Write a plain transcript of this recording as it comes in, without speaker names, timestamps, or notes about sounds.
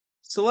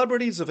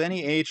Celebrities of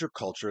any age or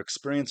culture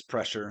experience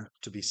pressure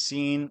to be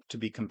seen, to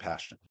be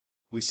compassionate.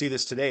 We see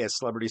this today as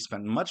celebrities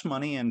spend much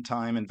money and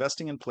time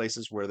investing in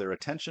places where their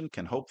attention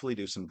can hopefully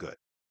do some good.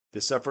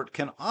 This effort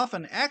can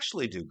often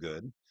actually do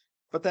good,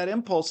 but that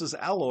impulse is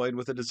alloyed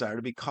with a desire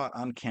to be caught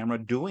on camera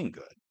doing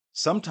good.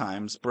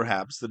 Sometimes,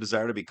 perhaps, the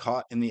desire to be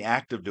caught in the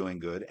act of doing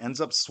good ends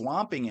up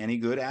swamping any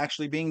good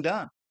actually being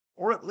done,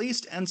 or at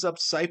least ends up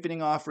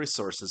siphoning off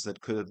resources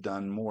that could have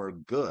done more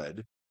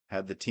good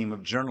had the team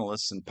of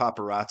journalists and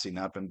paparazzi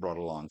not been brought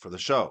along for the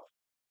show.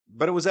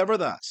 But it was ever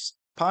thus.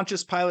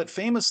 Pontius Pilate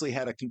famously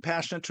had a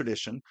compassionate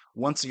tradition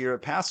once a year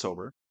at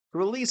Passover to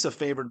release a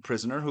favored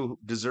prisoner who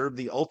deserved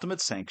the ultimate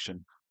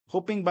sanction,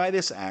 hoping by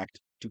this act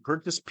to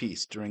purchase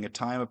peace during a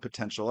time of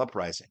potential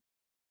uprising.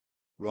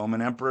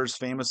 Roman emperors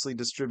famously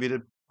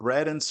distributed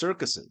bread and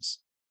circuses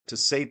to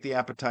sate the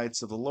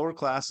appetites of the lower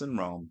class in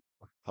Rome,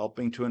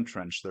 helping to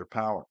entrench their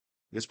power.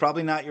 It is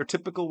probably not your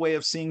typical way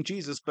of seeing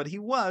Jesus, but he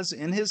was,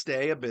 in his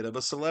day, a bit of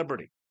a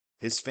celebrity.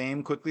 His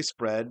fame quickly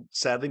spread,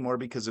 sadly more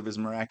because of his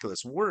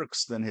miraculous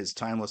works than his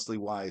timelessly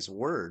wise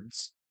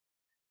words.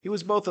 He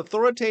was both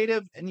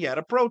authoritative and yet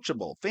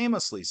approachable,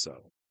 famously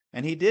so,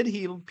 and he did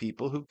heal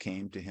people who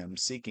came to him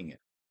seeking it.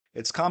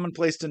 It's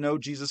commonplace to know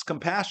Jesus'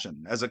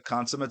 compassion as a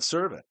consummate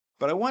servant,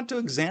 but I want to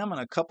examine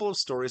a couple of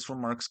stories from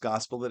Mark's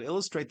gospel that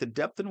illustrate the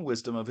depth and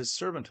wisdom of his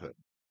servanthood.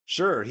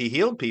 Sure, he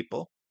healed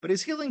people, but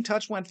his healing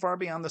touch went far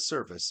beyond the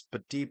surface,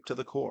 but deep to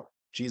the core.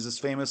 Jesus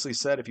famously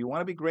said, if you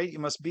want to be great, you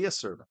must be a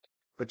servant.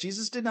 But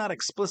Jesus did not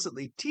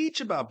explicitly teach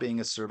about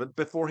being a servant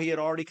before he had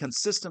already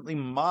consistently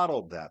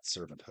modeled that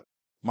servanthood.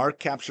 Mark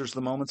captures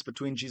the moments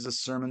between Jesus'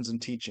 sermons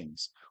and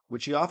teachings,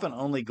 which he often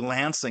only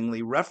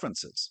glancingly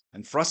references,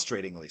 and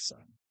frustratingly so.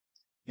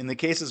 In the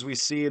cases we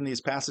see in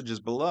these passages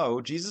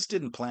below, Jesus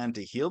didn't plan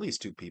to heal these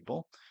two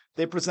people.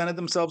 They presented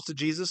themselves to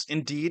Jesus,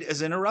 indeed,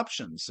 as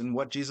interruptions in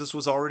what Jesus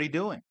was already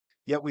doing.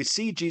 Yet we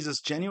see Jesus'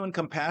 genuine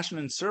compassion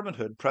and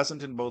servanthood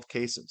present in both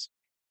cases.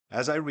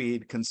 As I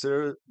read,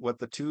 consider what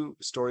the two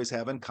stories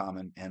have in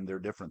common and their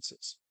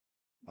differences.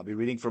 I'll be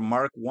reading from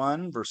Mark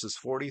 1, verses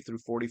 40 through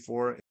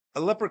 44. A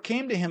leper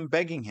came to him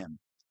begging him,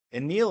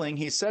 and kneeling,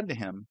 he said to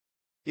him,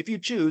 if you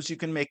choose, you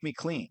can make me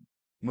clean.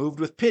 Moved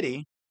with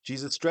pity,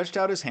 Jesus stretched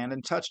out his hand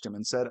and touched him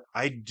and said,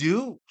 I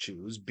do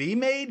choose, be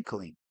made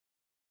clean.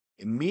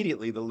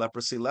 Immediately the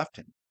leprosy left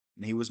him,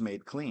 and he was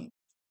made clean.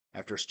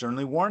 After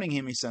sternly warning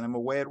him, he sent him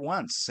away at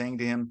once, saying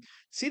to him,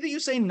 see that you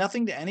say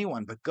nothing to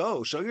anyone, but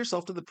go, show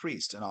yourself to the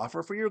priest, and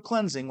offer for your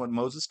cleansing what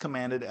Moses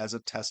commanded as a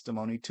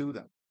testimony to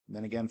them. And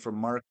then again from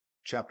Mark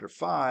chapter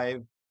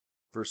 5,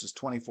 verses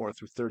 24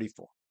 through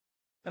 34.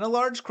 And a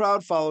large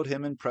crowd followed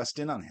him and pressed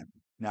in on him.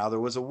 Now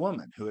there was a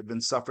woman who had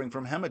been suffering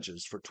from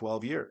hemorrhages for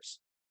 12 years.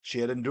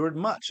 She had endured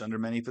much under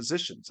many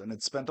physicians, and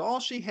had spent all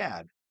she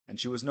had, and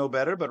she was no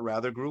better, but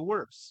rather grew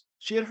worse.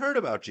 She had heard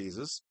about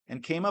Jesus,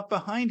 and came up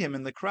behind him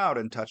in the crowd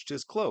and touched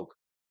his cloak.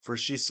 For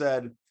she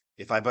said,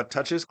 if I but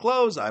touch his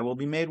clothes, I will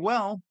be made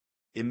well.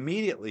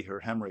 Immediately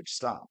her hemorrhage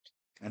stopped,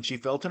 and she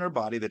felt in her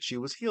body that she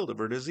was healed of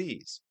her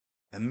disease.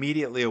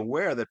 Immediately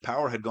aware that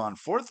power had gone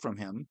forth from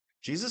him,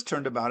 Jesus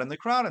turned about in the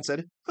crowd and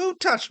said, who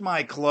touched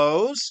my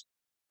clothes?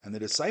 And the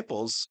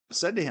disciples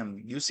said to him,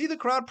 you see the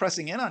crowd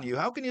pressing in on you.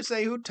 How can you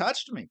say, who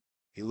touched me?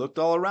 He looked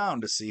all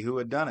around to see who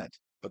had done it.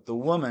 But the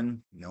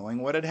woman,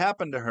 knowing what had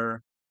happened to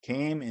her,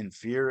 came in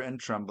fear and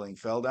trembling,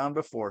 fell down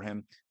before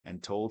him,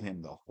 and told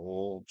him the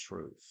whole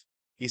truth.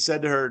 He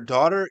said to her,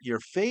 daughter,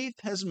 your faith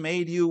has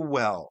made you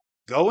well.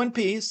 Go in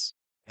peace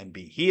and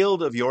be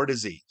healed of your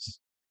disease.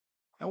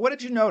 Now, what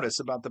did you notice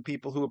about the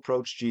people who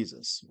approached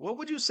Jesus? What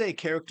would you say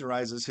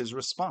characterizes his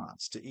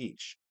response to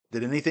each?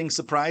 Did anything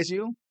surprise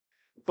you?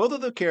 Both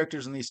of the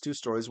characters in these two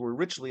stories were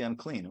ritually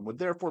unclean and would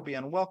therefore be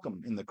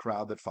unwelcome in the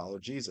crowd that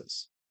followed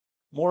Jesus.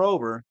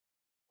 Moreover,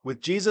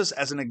 with Jesus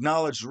as an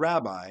acknowledged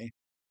rabbi,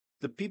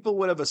 the people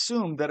would have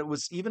assumed that it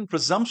was even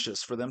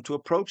presumptuous for them to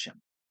approach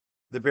him.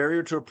 The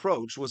barrier to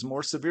approach was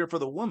more severe for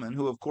the woman,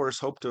 who of course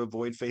hoped to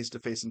avoid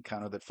face-to-face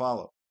encounter that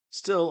followed.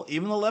 Still,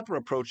 even the leper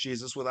approached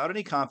Jesus without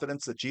any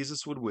confidence that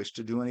Jesus would wish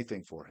to do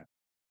anything for him.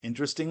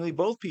 Interestingly,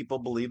 both people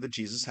believe that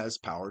Jesus has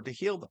power to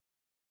heal them.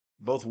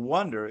 Both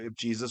wonder if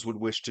Jesus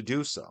would wish to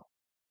do so.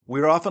 We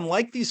are often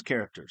like these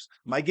characters.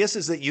 My guess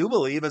is that you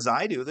believe, as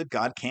I do, that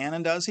God can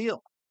and does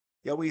heal.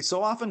 Yet we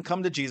so often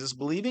come to Jesus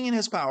believing in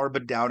his power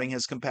but doubting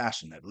his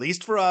compassion, at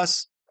least for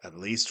us, at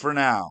least for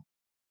now.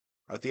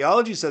 Our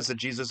theology says that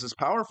Jesus is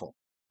powerful,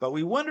 but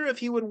we wonder if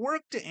he would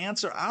work to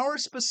answer our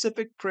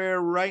specific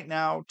prayer right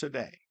now,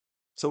 today.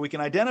 So we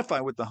can identify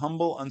with the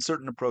humble,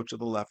 uncertain approach of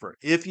the leper.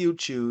 If you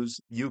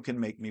choose, you can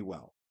make me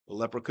well. The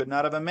leper could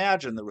not have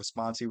imagined the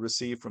response he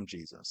received from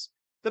Jesus.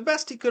 The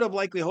best he could have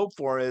likely hoped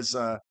for is,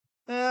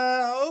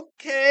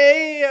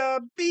 okay,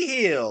 be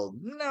healed.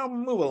 Now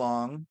move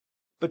along.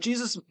 But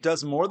Jesus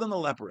does more than the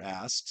leper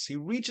asks. He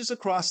reaches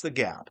across the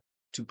gap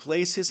to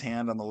place his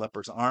hand on the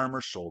leper's arm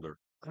or shoulder.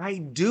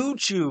 I do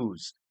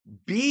choose.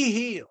 Be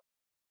healed.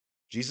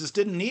 Jesus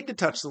didn't need to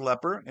touch the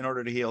leper in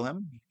order to heal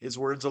him. His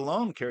words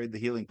alone carried the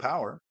healing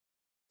power.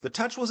 The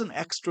touch was an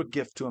extra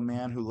gift to a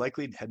man who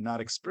likely had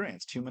not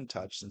experienced human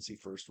touch since he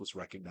first was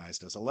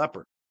recognized as a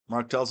leper.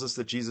 Mark tells us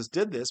that Jesus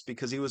did this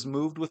because he was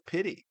moved with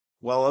pity,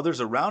 while others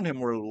around him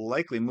were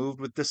likely moved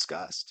with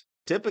disgust.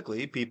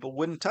 Typically, people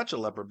wouldn't touch a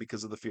leper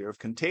because of the fear of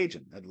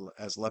contagion,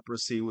 as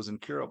leprosy was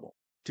incurable.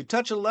 To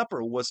touch a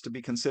leper was to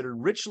be considered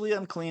ritually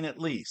unclean at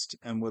least,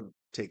 and would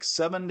take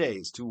 7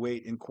 days to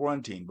wait in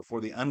quarantine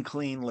before the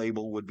unclean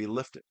label would be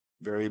lifted,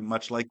 very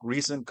much like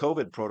recent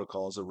COVID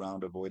protocols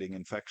around avoiding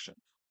infection.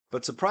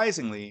 But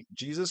surprisingly,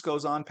 Jesus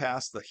goes on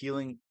past the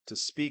healing to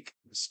speak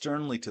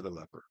sternly to the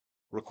leper,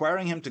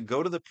 requiring him to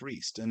go to the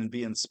priest and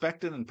be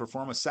inspected and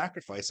perform a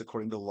sacrifice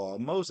according to the law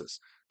of Moses,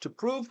 to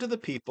prove to the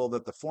people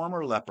that the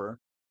former leper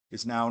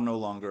is now no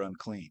longer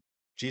unclean.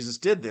 Jesus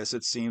did this,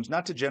 it seems,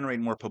 not to generate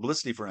more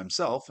publicity for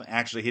himself.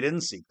 Actually, he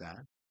didn't seek that,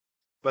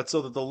 but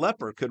so that the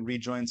leper could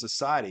rejoin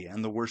society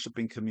and the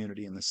worshiping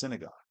community in the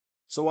synagogue.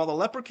 So while the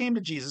leper came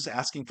to Jesus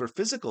asking for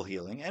physical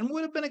healing and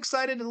would have been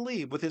excited to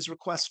leave with his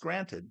request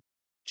granted,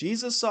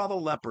 Jesus saw the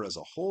leper as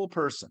a whole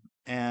person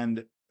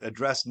and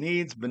addressed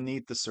needs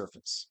beneath the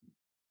surface.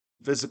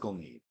 Physical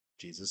need,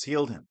 Jesus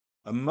healed him.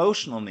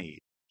 Emotional need,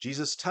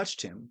 Jesus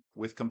touched him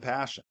with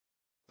compassion.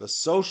 The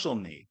social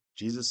need,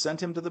 Jesus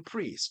sent him to the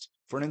priest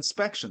for an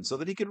inspection so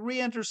that he could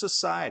re-enter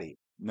society,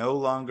 no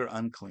longer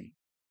unclean.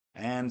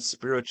 And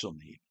spiritual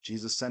need,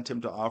 Jesus sent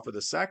him to offer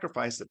the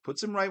sacrifice that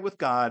puts him right with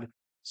God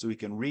so he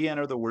can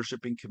re-enter the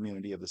worshiping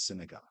community of the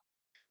synagogue.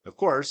 Of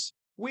course,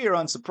 we are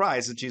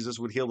unsurprised that Jesus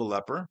would heal the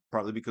leper,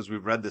 partly because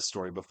we've read this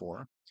story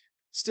before.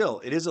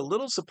 Still, it is a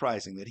little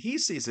surprising that he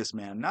sees this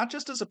man not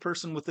just as a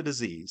person with a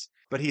disease,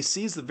 but he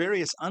sees the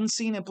various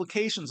unseen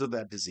implications of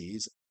that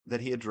disease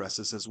that he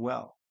addresses as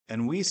well.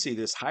 And we see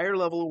this higher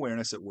level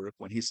awareness at work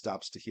when he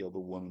stops to heal the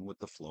woman with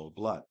the flow of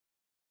blood.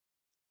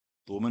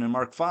 The woman in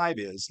Mark 5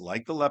 is,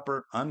 like the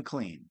leper,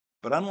 unclean.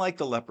 But unlike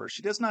the leper,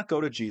 she does not go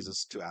to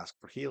Jesus to ask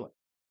for healing.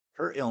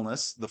 Her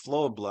illness, the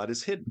flow of blood,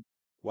 is hidden.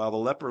 While the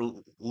leper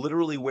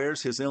literally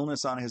wears his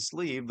illness on his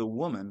sleeve, the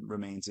woman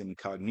remains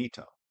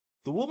incognito.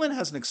 The woman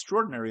has an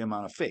extraordinary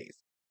amount of faith.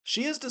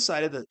 She has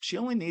decided that she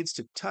only needs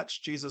to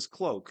touch Jesus'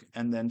 cloak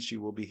and then she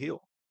will be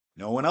healed.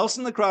 No one else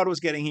in the crowd was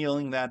getting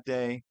healing that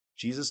day.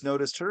 Jesus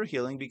noticed her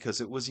healing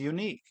because it was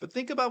unique. But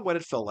think about what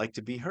it felt like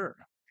to be her.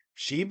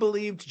 She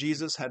believed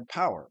Jesus had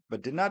power,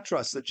 but did not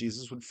trust that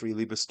Jesus would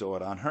freely bestow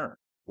it on her.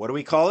 What do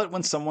we call it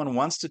when someone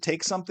wants to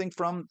take something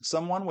from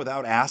someone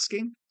without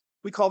asking?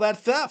 We call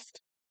that theft.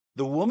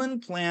 The woman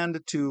planned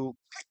to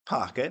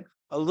pocket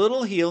a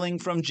little healing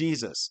from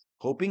Jesus,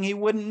 hoping he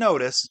wouldn't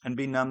notice and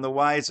be none the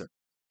wiser.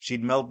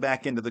 She'd melt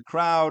back into the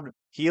crowd,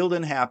 healed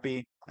and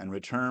happy, and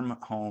return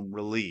home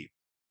relieved.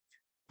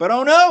 But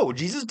oh no,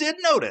 Jesus did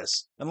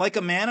notice. And like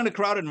a man in a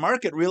crowded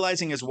market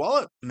realizing his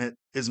wallet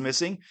is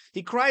missing,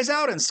 he cries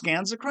out and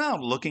scans the crowd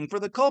looking for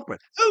the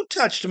culprit. Who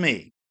touched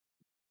me?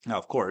 Now,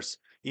 of course,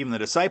 even the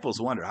disciples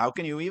wonder, how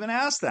can you even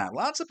ask that?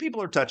 Lots of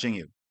people are touching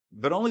you.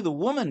 But only the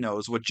woman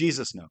knows what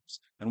Jesus knows.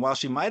 And while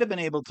she might have been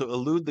able to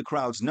elude the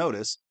crowd's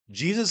notice,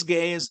 Jesus'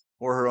 gaze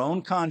or her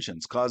own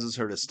conscience causes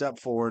her to step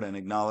forward and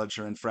acknowledge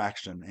her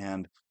infraction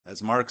and,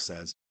 as Mark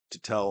says, to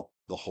tell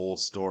the whole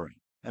story.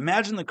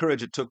 Imagine the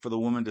courage it took for the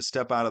woman to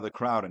step out of the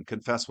crowd and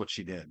confess what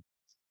she did.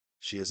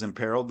 She has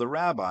imperiled the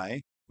rabbi,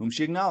 whom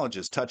she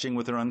acknowledges touching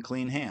with her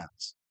unclean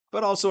hands,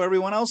 but also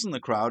everyone else in the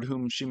crowd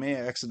whom she may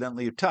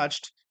accidentally have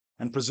touched,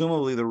 and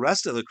presumably the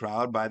rest of the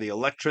crowd by the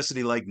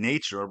electricity-like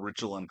nature of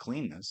ritual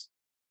uncleanness.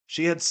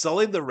 She had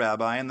sullied the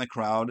rabbi and the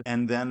crowd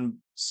and then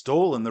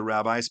stolen the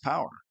rabbi's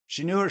power.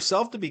 She knew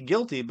herself to be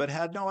guilty, but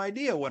had no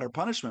idea what her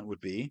punishment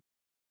would be.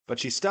 But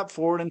she stepped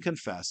forward and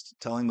confessed,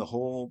 telling the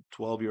whole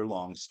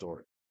 12-year-long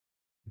story.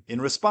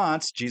 In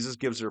response, Jesus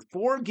gives her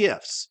 4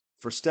 gifts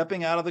for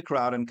stepping out of the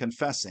crowd and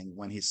confessing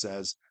when he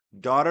says,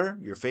 "Daughter,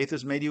 your faith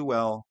has made you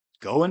well.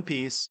 Go in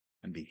peace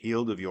and be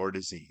healed of your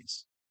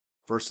disease."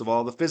 First of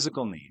all, the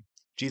physical need.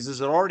 Jesus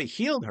had already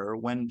healed her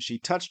when she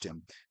touched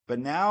him, but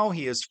now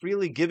he is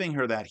freely giving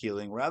her that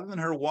healing rather than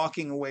her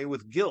walking away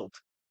with guilt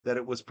that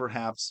it was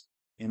perhaps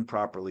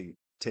improperly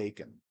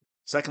taken.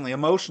 Secondly,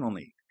 emotional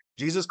need.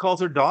 Jesus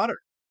calls her daughter,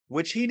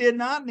 which he did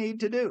not need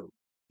to do.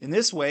 In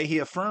this way, he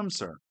affirms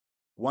her,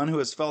 one who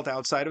has felt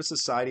outside of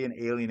society and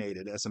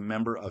alienated, as a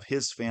member of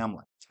his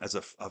family. As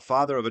a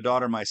father of a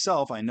daughter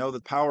myself, I know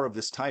the power of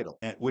this title,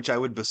 which I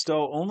would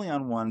bestow only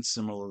on one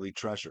similarly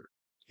treasured.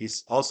 He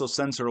also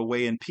sends her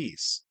away in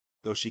peace,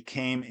 though she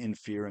came in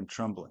fear and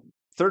trembling.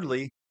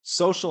 Thirdly,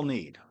 social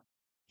need.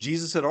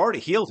 Jesus had already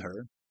healed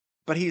her,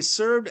 but he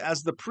served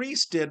as the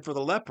priest did for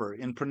the leper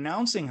in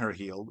pronouncing her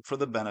healed for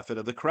the benefit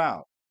of the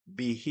crowd.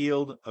 Be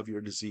healed of your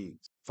disease.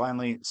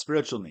 Finally,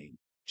 spiritual need.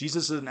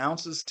 Jesus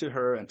announces to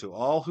her and to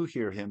all who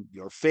hear him,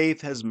 your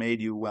faith has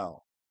made you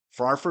well.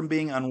 Far from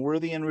being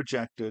unworthy and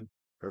rejected,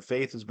 her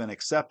faith has been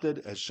accepted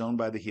as shown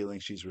by the healing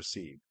she's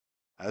received.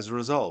 As a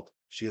result,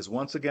 she is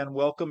once again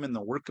welcome in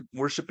the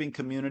worshiping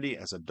community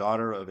as a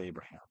daughter of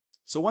Abraham.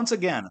 So once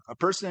again, a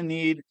person in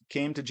need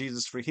came to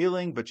Jesus for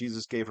healing, but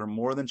Jesus gave her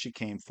more than she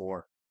came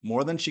for,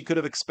 more than she could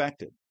have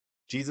expected.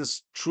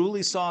 Jesus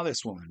truly saw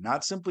this woman,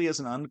 not simply as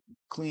an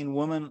unclean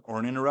woman or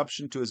an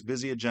interruption to his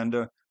busy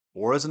agenda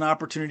or as an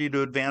opportunity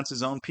to advance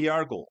his own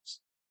PR goals.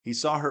 He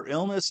saw her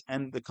illness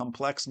and the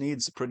complex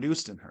needs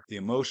produced in her, the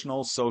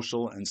emotional,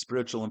 social, and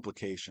spiritual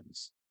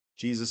implications.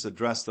 Jesus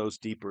addressed those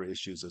deeper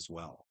issues as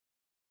well.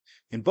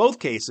 In both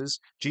cases,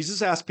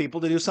 Jesus asked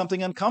people to do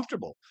something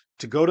uncomfortable,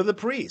 to go to the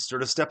priest or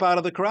to step out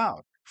of the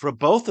crowd. For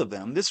both of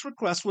them, this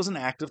request was an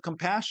act of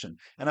compassion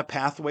and a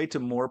pathway to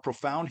more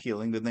profound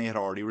healing than they had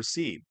already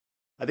received.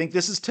 I think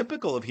this is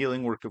typical of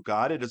healing work of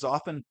God. It is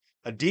often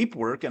a deep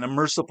work and a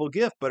merciful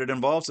gift, but it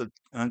involves an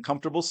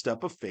uncomfortable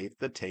step of faith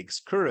that takes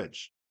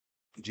courage.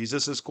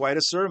 Jesus is quite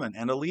a servant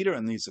and a leader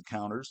in these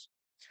encounters.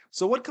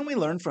 So, what can we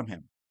learn from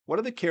him? What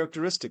are the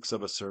characteristics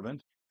of a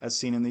servant as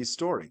seen in these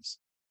stories?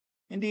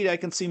 Indeed, I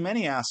can see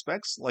many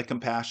aspects like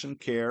compassion,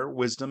 care,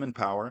 wisdom, and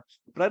power,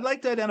 but I'd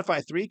like to identify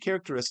three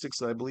characteristics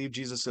that I believe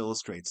Jesus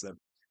illustrates that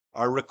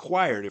are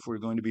required if we're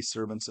going to be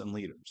servants and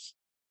leaders.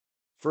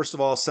 First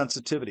of all,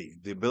 sensitivity,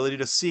 the ability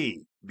to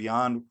see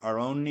beyond our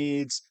own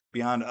needs,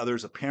 beyond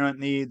others' apparent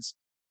needs,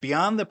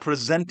 beyond the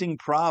presenting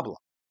problem,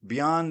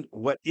 beyond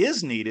what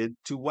is needed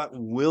to what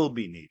will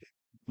be needed.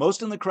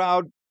 Most in the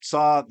crowd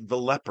saw the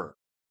leper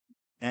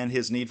and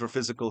his need for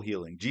physical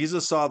healing.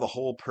 Jesus saw the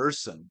whole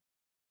person.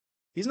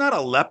 He's not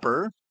a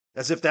leper,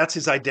 as if that's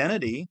his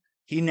identity.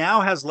 He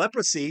now has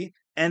leprosy,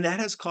 and that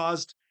has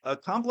caused a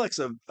complex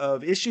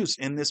of issues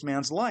in this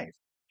man's life.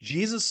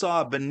 Jesus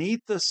saw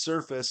beneath the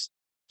surface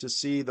to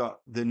see the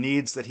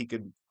needs that he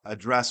could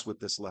address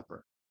with this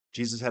leper.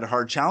 Jesus had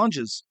hard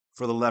challenges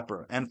for the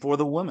leper and for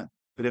the woman,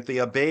 but if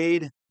they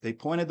obeyed, they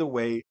pointed the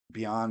way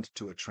beyond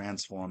to a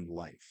transformed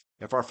life.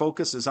 If our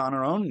focus is on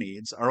our own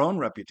needs, our own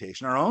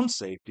reputation, our own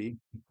safety,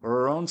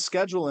 or our own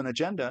schedule and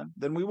agenda,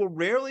 then we will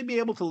rarely be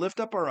able to lift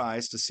up our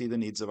eyes to see the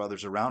needs of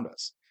others around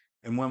us.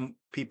 And when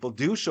people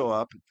do show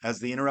up as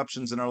the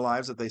interruptions in our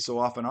lives that they so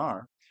often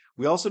are,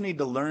 we also need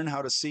to learn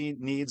how to see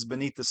needs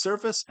beneath the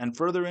surface and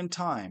further in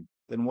time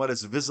than what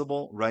is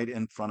visible right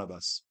in front of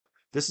us.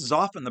 This is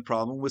often the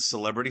problem with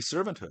celebrity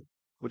servanthood,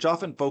 which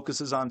often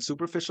focuses on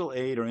superficial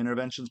aid or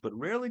interventions but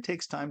rarely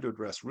takes time to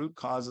address root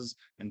causes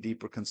and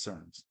deeper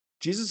concerns.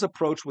 Jesus'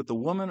 approach with the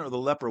woman or the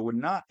leper would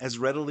not as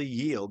readily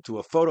yield to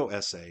a photo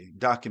essay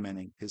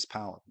documenting his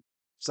power.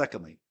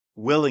 Secondly,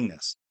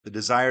 willingness, the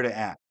desire to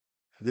act.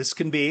 This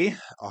can be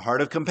a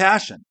heart of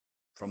compassion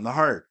from the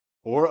heart,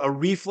 or a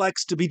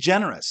reflex to be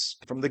generous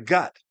from the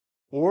gut,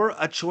 or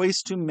a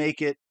choice to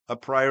make it a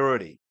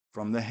priority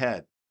from the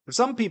head. For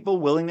some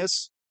people,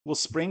 willingness will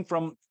spring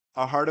from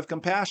a heart of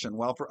compassion,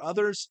 while for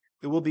others,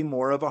 it will be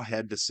more of a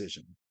head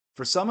decision.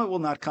 For some, it will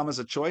not come as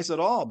a choice at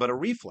all, but a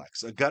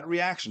reflex, a gut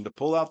reaction to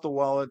pull out the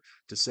wallet,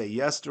 to say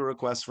yes to a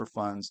request for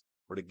funds,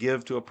 or to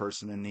give to a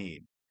person in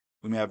need.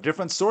 We may have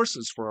different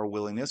sources for our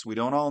willingness. We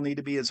don't all need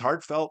to be as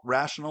heartfelt,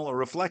 rational, or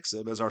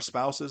reflexive as our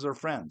spouses or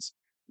friends,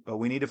 but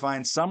we need to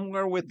find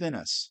somewhere within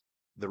us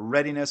the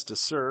readiness to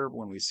serve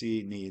when we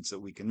see needs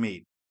that we can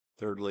meet.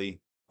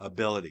 Thirdly,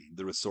 ability,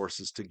 the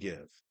resources to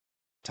give.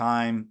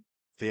 Time,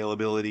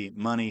 availability,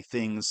 money,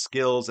 things,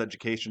 skills,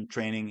 education,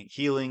 training,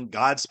 healing,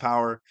 God's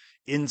power,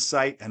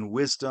 insight and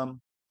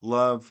wisdom,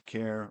 love,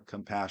 care,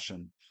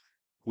 compassion.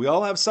 We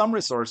all have some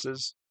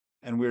resources,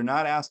 and we're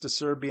not asked to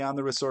serve beyond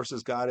the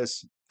resources God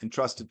has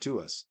entrusted to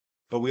us.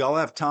 But we all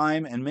have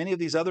time and many of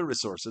these other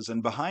resources,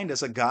 and behind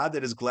us, a God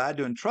that is glad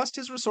to entrust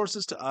his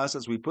resources to us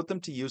as we put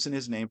them to use in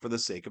his name for the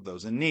sake of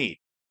those in need.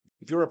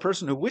 If you're a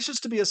person who wishes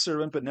to be a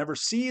servant but never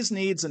sees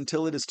needs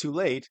until it is too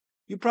late,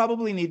 you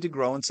probably need to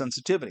grow in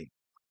sensitivity.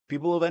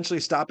 People will eventually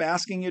stop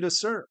asking you to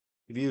serve.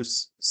 If you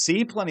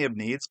see plenty of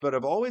needs, but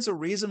have always a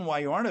reason why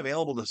you aren't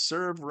available to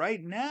serve right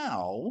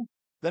now,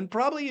 then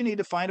probably you need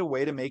to find a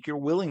way to make your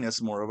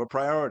willingness more of a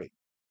priority.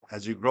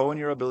 As you grow in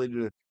your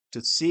ability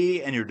to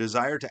see and your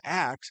desire to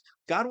act,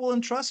 God will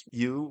entrust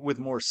you with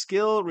more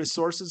skill,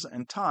 resources,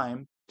 and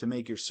time to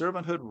make your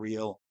servanthood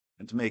real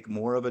and to make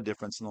more of a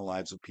difference in the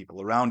lives of people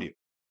around you.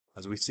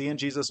 As we see in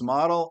Jesus'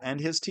 model and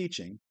his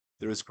teaching,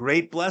 there is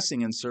great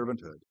blessing in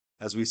servanthood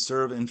as we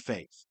serve in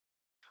faith.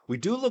 We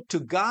do look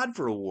to God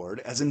for reward,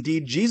 as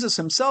indeed Jesus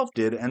himself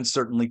did and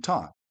certainly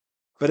taught.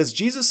 But as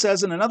Jesus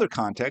says in another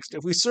context,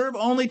 if we serve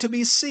only to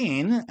be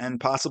seen and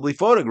possibly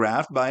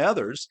photographed by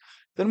others,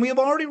 then we have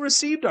already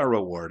received our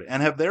reward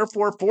and have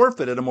therefore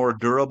forfeited a more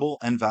durable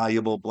and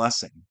valuable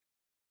blessing.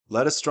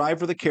 Let us strive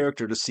for the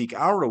character to seek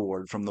our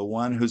reward from the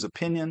one whose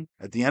opinion,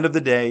 at the end of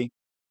the day,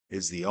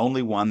 is the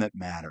only one that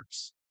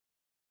matters.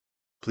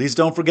 Please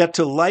don't forget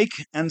to like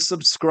and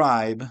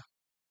subscribe